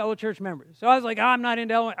my fellow church members. So I was like, I'm not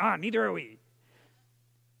into Ellen White. Neither are we.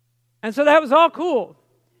 And so that was all cool.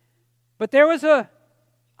 But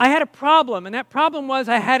I had a problem, and that problem was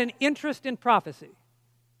I had an interest in prophecy.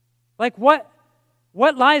 Like what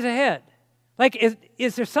lies ahead? Like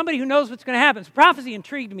is there somebody who knows what's going to happen? So prophecy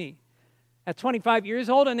intrigued me at 25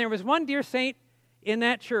 years old, and there was one dear saint in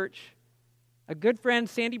that church, a good friend,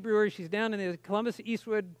 Sandy Brewer. She's down in the Columbus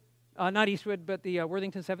Eastwood, not Eastwood, but the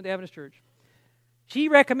Worthington Seventh-day Adventist Church. She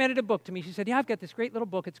recommended a book to me. She said, I've got this great little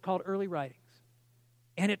book. It's called Early Writings.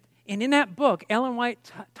 And in that book, Ellen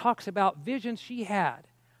White talks about visions she had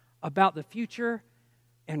about the future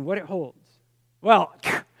and what it holds. Well,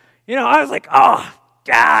 I was like,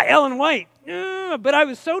 Ellen White. But I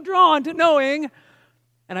was so drawn to knowing,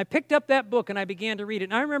 and I picked up that book and I began to read it.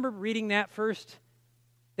 And I remember reading that first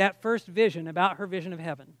vision about her vision of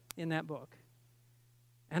heaven in that book.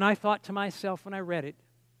 And I thought to myself when I read it,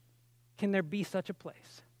 can there be such a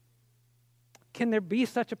place? Can there be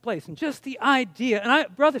such a place? And just the idea,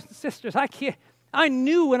 and brothers and sisters, I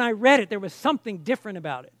knew when I read it there was something different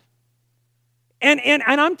about it. And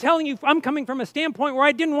I'm telling you, I'm coming from a standpoint where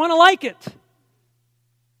I didn't want to like it.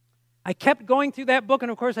 I kept going through that book, and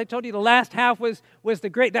of course I told you the last half was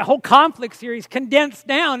that whole conflict series condensed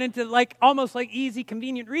down into almost like easy,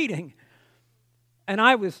 convenient reading. And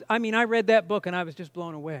I read that book and I was just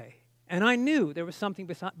blown away. And I knew there was something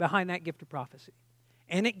behind that gift of prophecy.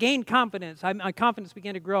 And it gained confidence. My confidence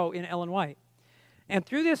began to grow in Ellen White. And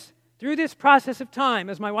through this process of time,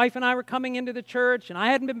 as my wife and I were coming into the church, and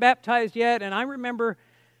I hadn't been baptized yet, and I remember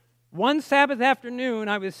one Sabbath afternoon,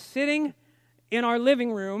 I was sitting in our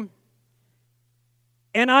living room,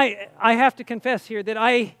 and I have to confess here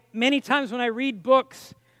that many times when I read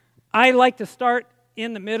books, I like to start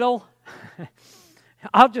in the middle.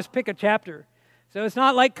 I'll just pick a chapter. So it's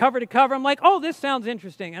not like cover to cover. I'm like, this sounds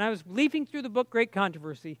interesting. And I was leafing through the book Great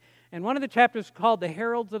Controversy, and one of the chapters called The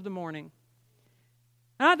Heralds of the Morning.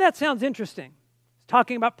 Now, that sounds interesting. It's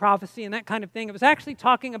talking about prophecy and that kind of thing. It was actually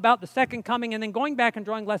talking about the second coming and then going back and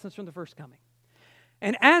drawing lessons from the first coming.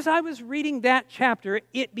 And as I was reading that chapter,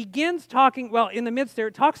 it begins talking, in the midst there,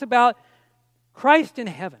 it talks about Christ in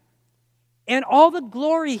heaven and all the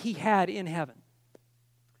glory he had in heaven.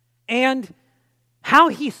 And how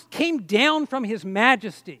he came down from his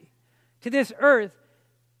majesty to this earth.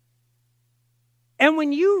 And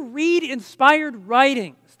when you read inspired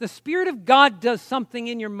writings, the Spirit of God does something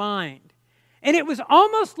in your mind. And it was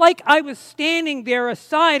almost like I was standing there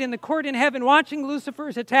aside in the court in heaven watching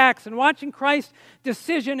Lucifer's attacks and watching Christ's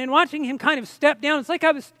decision and watching him kind of step down. It's like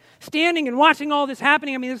I was standing and watching all this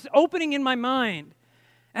happening. I mean, this opening in my mind.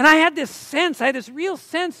 And I had this sense, I had this real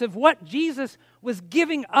sense of what Jesus was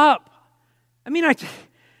giving up. I mean,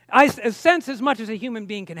 I sense as much as a human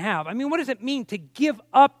being can have. I mean, what does it mean to give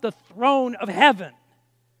up the throne of heaven?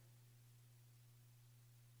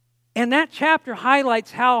 And that chapter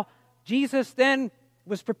highlights how Jesus then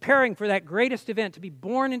was preparing for that greatest event, to be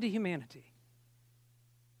born into humanity.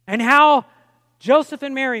 And how Joseph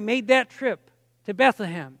and Mary made that trip to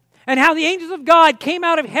Bethlehem. And how the angels of God came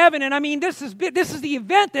out of heaven. And I mean, this is the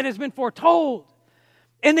event that has been foretold.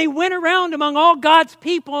 And they went around among all God's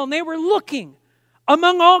people, and they were looking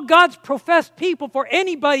among all God's professed people for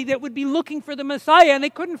anybody that would be looking for the Messiah. And they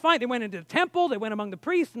couldn't find. They went into the temple. They went among the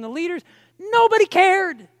priests and the leaders. Nobody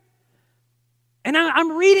cared. And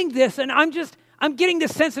I'm reading this, and I'm getting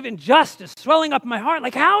this sense of injustice swelling up in my heart.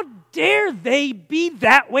 Like, how dare they be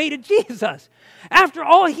that way to Jesus? After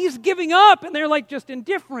all, he's giving up, and they're like just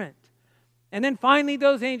indifferent. And then finally,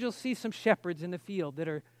 those angels see some shepherds in the field that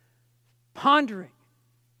are pondering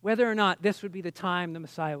whether or not this would be the time the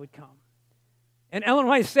Messiah would come. And Ellen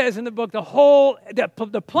White says in the book,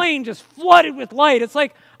 the plain just flooded with light. It's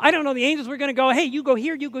like, I don't know, the angels were going to go, hey, you go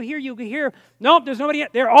here, you go here, you go here. Nope, there's nobody yet.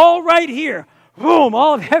 They're all right here. Boom,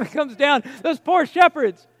 all of heaven comes down. Those poor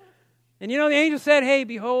shepherds. And you know, the angel said, hey,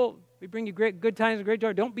 behold, we bring you good tidings and great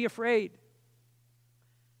joy. Don't be afraid.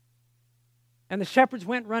 And the shepherds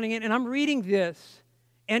went running in. And I'm reading this.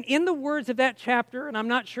 And in the words of that chapter, and I'm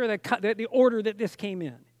not sure the order that this came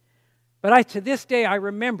in, but to this day, I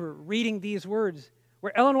remember reading these words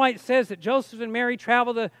where Ellen White says that Joseph and Mary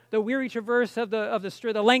travel the weary traverse of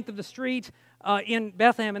the length of the street in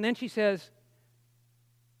Bethlehem. And then she says,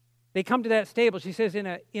 they come to that stable. She says, in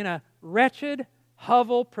a wretched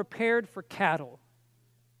hovel prepared for cattle,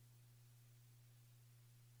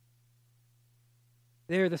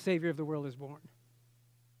 there the Savior of the world is born.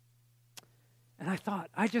 And I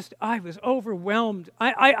thought, I was overwhelmed.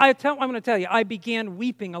 I'm going to tell you, I began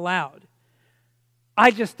weeping aloud. I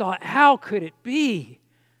just thought, how could it be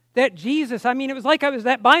that Jesus, I mean, it was like I was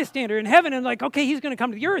that bystander in heaven and like, okay, he's going to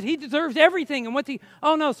come to the earth. He deserves everything. And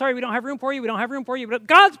oh no, sorry, we don't have room for you. We don't have room for you. But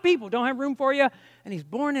God's people don't have room for you. And he's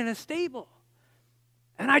born in a stable.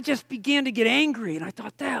 And I just began to get angry. And I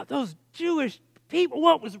thought, those Jewish people,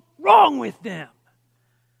 what was wrong with them?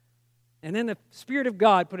 And then the Spirit of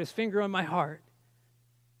God put his finger on my heart.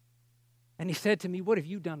 And he said to me, what have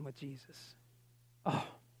you done with Jesus? Oh,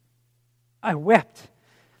 I wept.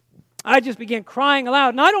 I just began crying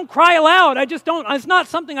aloud. And I don't cry aloud. It's not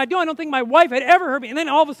something I do. I don't think my wife had ever heard me. And then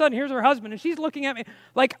all of a sudden, here's her husband, and she's looking at me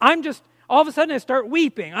like all of a sudden I start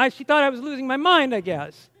weeping. She thought I was losing my mind, I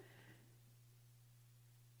guess.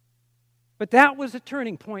 But that was a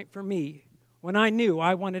turning point for me when I knew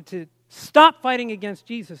I wanted to stop fighting against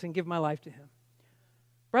Jesus and give my life to him.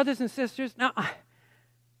 Brothers and sisters, now,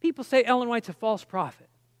 people say Ellen White's a false prophet.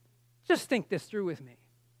 Just think this through with me.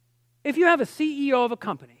 If you have a CEO of a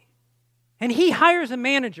company, and he hires a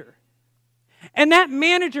manager, and that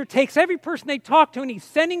manager takes every person they talk to and he's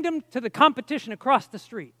sending them to the competition across the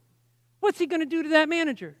street, what's he going to do to that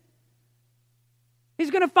manager? He's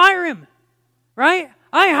going to fire him, right?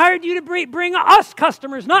 I hired you to bring us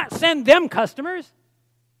customers, not send them customers.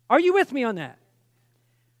 Are you with me on that?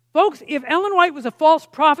 Folks, if Ellen White was a false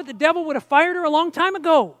prophet, the devil would have fired her a long time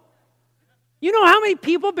ago. You know how many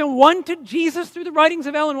people have been won to Jesus through the writings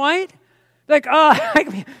of Ellen White? Like,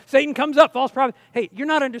 Satan comes up, false prophet. Hey, you're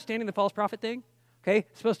not understanding the false prophet thing? Okay,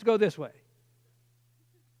 it's supposed to go this way.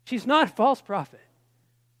 She's not a false prophet.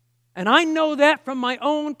 And I know that from my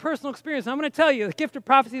own personal experience. I'm going to tell you, the gift of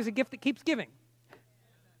prophecy is a gift that keeps giving.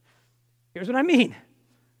 Here's what I mean.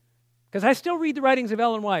 Because I still read the writings of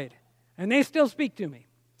Ellen White, and they still speak to me.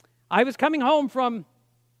 I was coming home from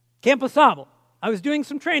Camp Au I was doing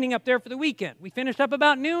some training up there for the weekend. We finished up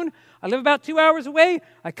about noon. I live about 2 hours away.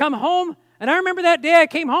 I come home, and I remember that day I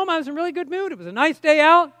came home, I was in a really good mood. It was a nice day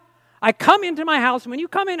out. I come into my house, and when you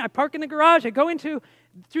come in, I park in the garage. I go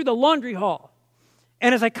through the laundry hall.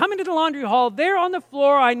 And as I come into the laundry hall, there on the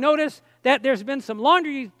floor, I notice that there's been some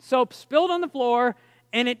laundry soap spilled on the floor,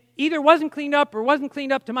 and it either wasn't cleaned up or wasn't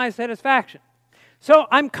cleaned up to my satisfaction. So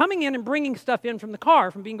I'm coming in and bringing stuff in from the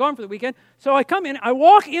car, from being gone for the weekend. So I come in, I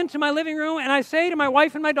walk into my living room, and I say to my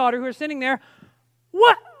wife and my daughter who are sitting there,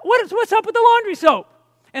 what's up with the laundry soap?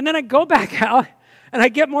 And then I go back out, and I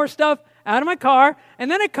get more stuff out of my car,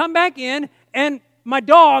 and then I come back in, and my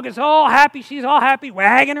dog is all happy. She's all happy,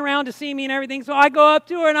 wagging around to see me and everything. So I go up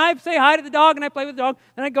to her, and I say hi to the dog, and I play with the dog.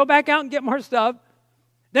 Then I go back out and get more stuff.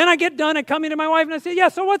 Then I get done, I come into my wife and I say, yeah,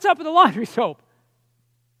 so what's up with the laundry soap?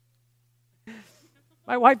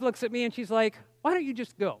 My wife looks at me and she's like, why don't you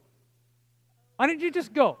just go? Why don't you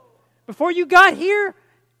just go? Before you got here,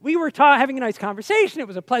 we were having a nice conversation. It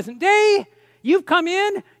was a pleasant day. You've come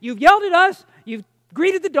in, you've yelled at us, you've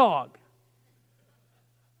greeted the dog.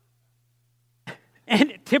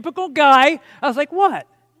 And typical guy, I was like, what?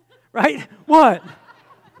 Right? What?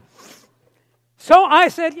 So I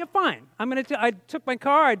said, yeah, fine. I took my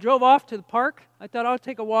car, I drove off to the park. I thought I'll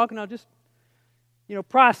take a walk and I'll just,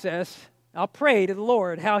 process. I'll pray to the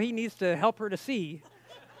Lord how He needs to help her to see.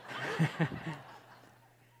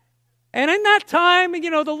 And in that time,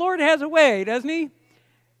 the Lord has a way, doesn't He?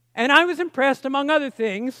 And I was impressed, among other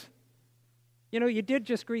things. You did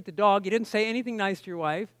just greet the dog. You didn't say anything nice to your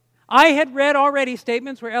wife. I had read already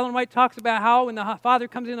statements where Ellen White talks about how when the father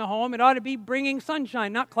comes in the home, it ought to be bringing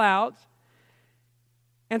sunshine, not clouds.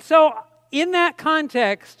 And so in that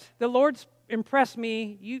context, the Lord's impressed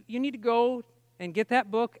me. You need to go and get that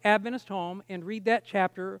book, Adventist Home, and read that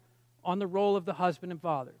chapter on the role of the husband and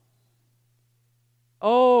father.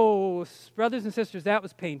 Oh, brothers and sisters, that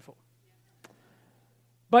was painful.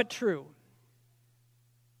 But true.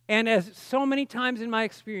 And as so many times in my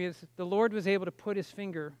experience, the Lord was able to put His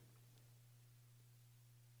finger.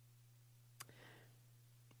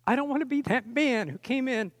 I don't want to be that man who came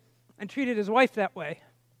in and treated his wife that way.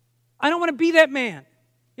 I don't want to be that man.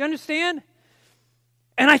 You understand?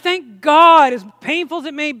 And I thank God, as painful as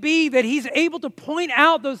it may be, that He's able to point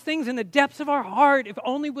out those things in the depths of our heart if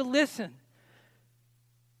only we'll listen.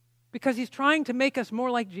 Because He's trying to make us more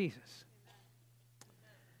like Jesus.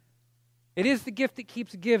 It is the gift that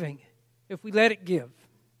keeps giving if we let it give.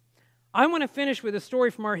 I want to finish with a story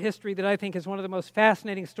from our history that I think is one of the most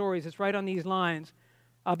fascinating stories. It's right on these lines.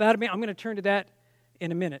 I'm going to turn to that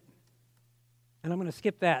in a minute. And I'm going to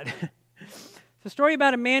skip that. It's a story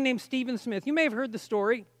about a man named Stephen Smith. You may have heard the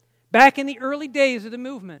story back in the early days of the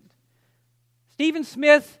movement. Stephen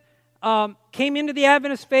Smith came into the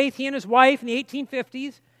Adventist faith, he and his wife, in the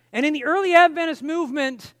 1850s. And in the early Adventist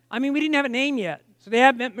movement, we didn't have a name yet, so the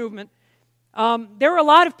Advent movement, there were a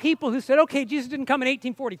lot of people who said, okay, Jesus didn't come in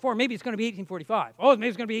 1844, maybe it's going to be 1845. Oh, maybe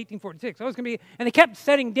it's going to be 1846. Oh, it's going to be, and they kept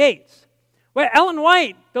setting dates. Well, Ellen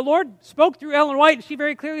White, the Lord spoke through Ellen White, and she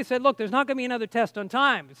very clearly said, look, there's not going to be another test on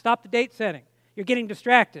time. Stop the date setting. You're getting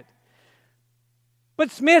distracted.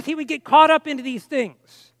 But Smith, he would get caught up into these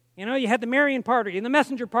things. You had the Marian party and the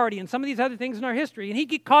messenger party and some of these other things in our history, and he'd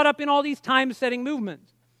get caught up in all these time-setting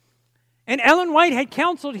movements. And Ellen White had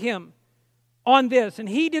counseled him on this, and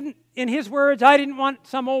he didn't, in his words, I didn't want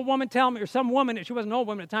some old woman tell me, or some woman, she wasn't an old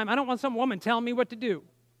woman at the time, I don't want some woman telling me what to do.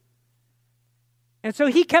 And so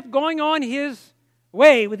he kept going on his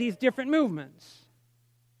way with these different movements.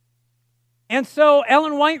 And so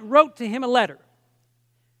Ellen White wrote to him a letter.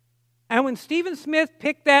 And when Stephen Smith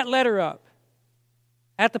picked that letter up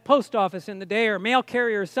at the post office in the day, or mail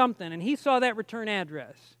carrier or something, and he saw that return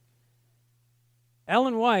address,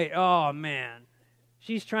 Ellen White, oh man,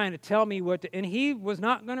 she's trying to tell me what to, and he was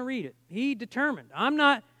not going to read it. He determined,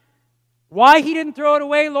 why he didn't throw it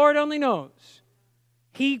away, Lord only knows.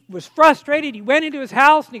 He was frustrated. He went into his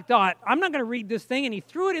house and he thought, I'm not going to read this thing. And he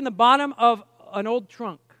threw it in the bottom of an old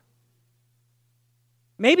trunk.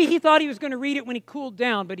 Maybe he thought he was going to read it when he cooled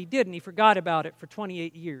down, but he didn't. He forgot about it for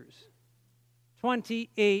 28 years.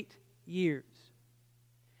 28 years.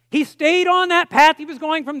 He stayed on that path. He was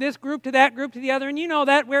going from this group to that group to the other. And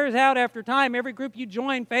that wears out after time. Every group you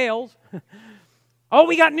join fails. Oh,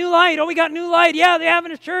 we got new light. Oh, we got new light. Yeah, the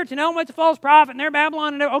Adventist Church, and Ellen White's a false prophet, and they're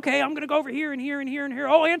Babylon. And okay, I'm going to go over here and here and here and here.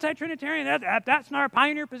 Oh, anti-Trinitarian, that's not our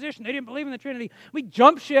pioneer position. They didn't believe in the Trinity. We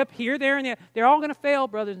jump ship here, there, and there. They're all going to fail,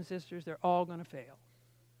 brothers and sisters. They're all going to fail.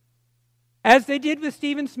 As they did with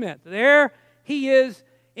Stephen Smith. There he is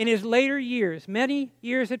in his later years. Many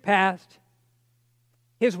years had passed.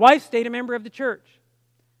 His wife stayed a member of the church.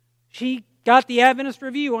 She got the Adventist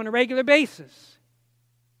Review on a regular basis.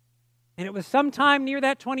 And it was sometime near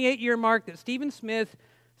that 28-year mark that Stephen Smith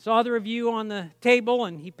saw the review on the table,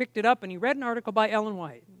 and he picked it up and he read an article by Ellen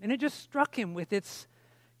White. And it just struck him with its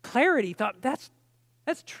clarity. He thought, that's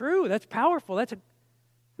true, that's powerful,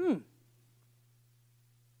 And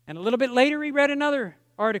a little bit later he read another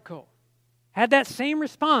article, had that same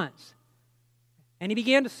response, and he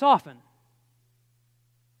began to soften.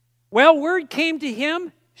 Well, word came to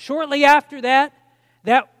him shortly after that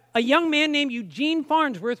a young man named Eugene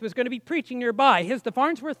Farnsworth was going to be preaching nearby. The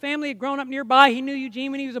Farnsworth family had grown up nearby. He knew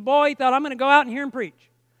Eugene when he was a boy. He thought, I'm going to go out and hear him preach.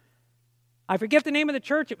 I forget the name of the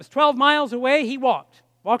church. It was 12 miles away. He walked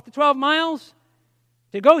the 12 miles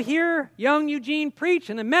to go hear young Eugene preach.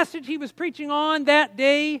 And the message he was preaching on that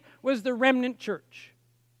day was the remnant church.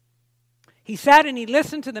 He sat and he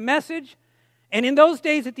listened to the message. And in those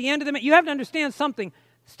days, at the end of the you have to understand something.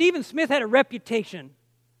 Stephen Smith had a reputation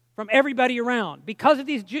from everybody around. Because of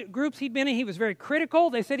these groups he'd been in, he was very critical.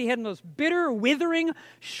 They said he had the most bitter, withering,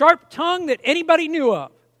 sharp tongue that anybody knew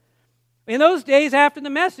of. In those days, after the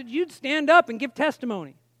message, you'd stand up and give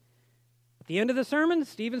testimony. At the end of the sermon,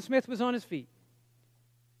 Stephen Smith was on his feet.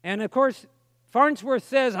 And of course, Farnsworth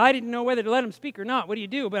says, I didn't know whether to let him speak or not. What do you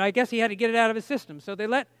do? But I guess he had to get it out of his system. So they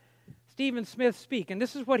let Stephen Smith speak. And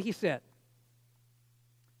this is what he said.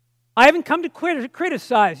 I haven't come to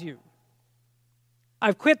criticize you.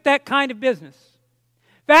 I've quit that kind of business.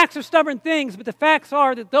 Facts are stubborn things, but the facts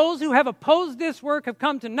are that those who have opposed this work have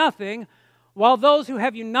come to nothing, while those who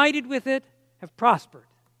have united with it have prospered.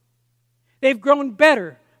 They've grown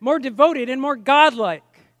better, more devoted, and more godlike.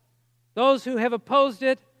 Those who have opposed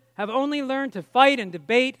it have only learned to fight and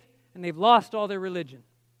debate, and they've lost all their religion.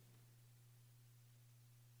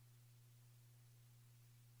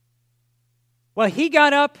 Well, he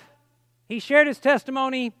got up, he shared his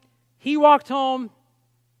testimony, he walked home.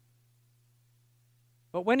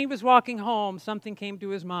 But when he was walking home, something came to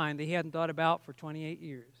his mind that he hadn't thought about for 28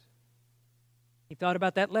 years. He thought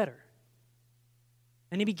about that letter.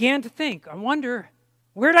 And he began to think, I wonder,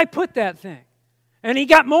 where did I put that thing? And he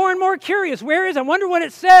got more and more curious. Where is it? I wonder what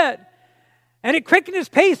it said. And it quickened his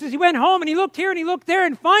pace as he went home, and he looked here and he looked there,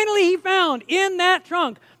 and finally he found in that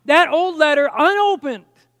trunk that old letter unopened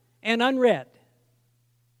and unread.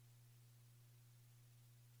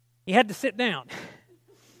 He had to sit down.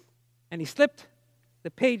 And he slipped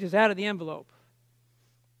the pages out of the envelope.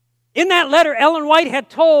 In that letter, Ellen White had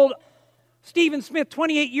told Stephen Smith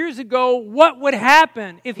 28 years ago what would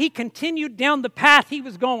happen if he continued down the path he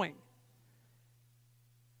was going.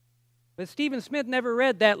 But Stephen Smith never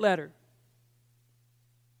read that letter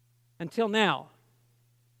until now.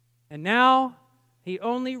 And now he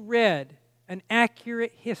only read an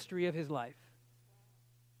accurate history of his life.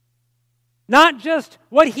 Not just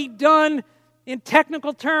what he'd done in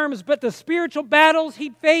technical terms, but the spiritual battles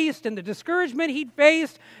he'd faced and the discouragement he'd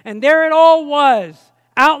faced, and there it all was,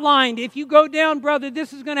 outlined. If you go down, brother,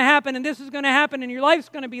 this is going to happen, and this is going to happen, and your life's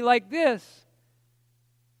going to be like this.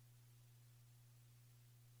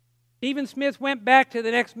 Stephen Smith went back to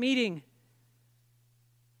the next meeting,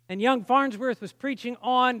 and young Farnsworth was preaching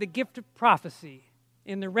on the gift of prophecy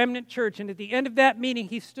in the remnant church, and at the end of that meeting,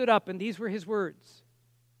 he stood up, and these were his words.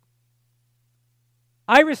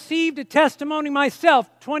 I received a testimony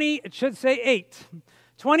myself, 28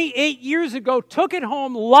 years ago, took it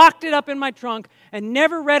home, locked it up in my trunk, and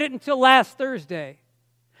never read it until last Thursday.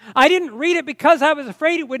 I didn't read it because I was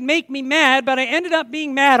afraid it would make me mad, but I ended up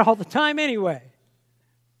being mad all the time anyway.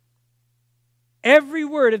 Every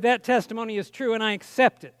word of that testimony is true, and I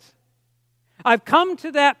accept it. I've come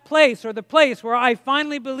to that place, or the place where I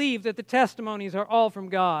finally believe that the testimonies are all from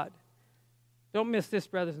God. Don't miss this,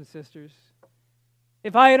 brothers and sisters.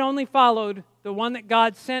 If I had only followed the one that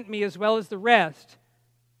God sent me as well as the rest,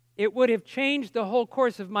 it would have changed the whole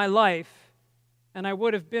course of my life, and I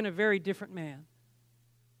would have been a very different man.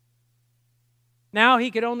 Now he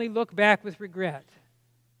could only look back with regret.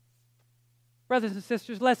 Brothers and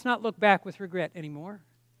sisters, let's not look back with regret anymore.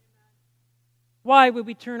 Why would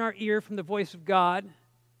we turn our ear from the voice of God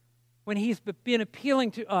when He's been appealing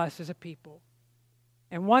to us as a people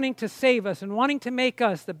and wanting to save us and wanting to make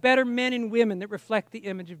us the better men and women that reflect the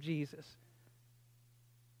image of Jesus?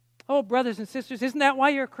 Oh, brothers and sisters, isn't that why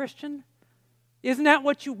you're a Christian? Isn't that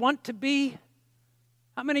what you want to be?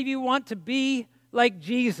 How many of you want to be like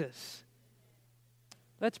Jesus?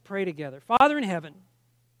 Let's pray together. Father in heaven,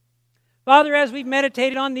 Father, as we've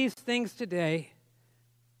meditated on these things today,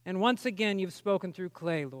 and once again you've spoken through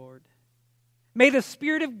Clay, Lord, may the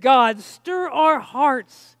Spirit of God stir our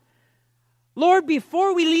hearts. Lord,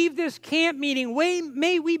 before we leave this camp meeting,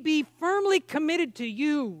 may we be firmly committed to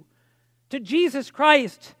you, to Jesus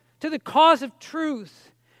Christ, to the cause of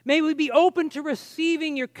truth. May we be open to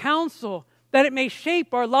receiving your counsel, that it may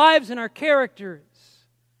shape our lives and our characters,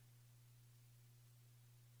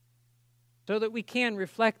 so that we can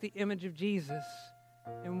reflect the image of Jesus,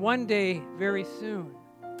 and one day, very soon,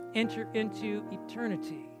 enter into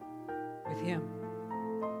eternity with Him.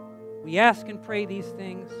 We ask and pray these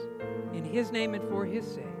things in His name and for His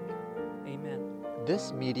sake. Amen.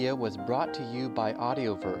 This media was brought to you by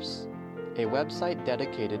Audioverse, a website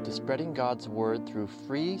dedicated to spreading God's Word through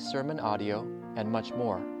free sermon audio and much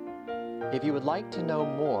more. If you would like to know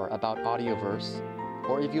more about Audioverse,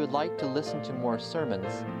 or if you would like to listen to more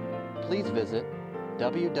sermons, please visit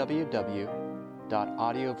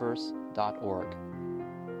www.audioverse.org.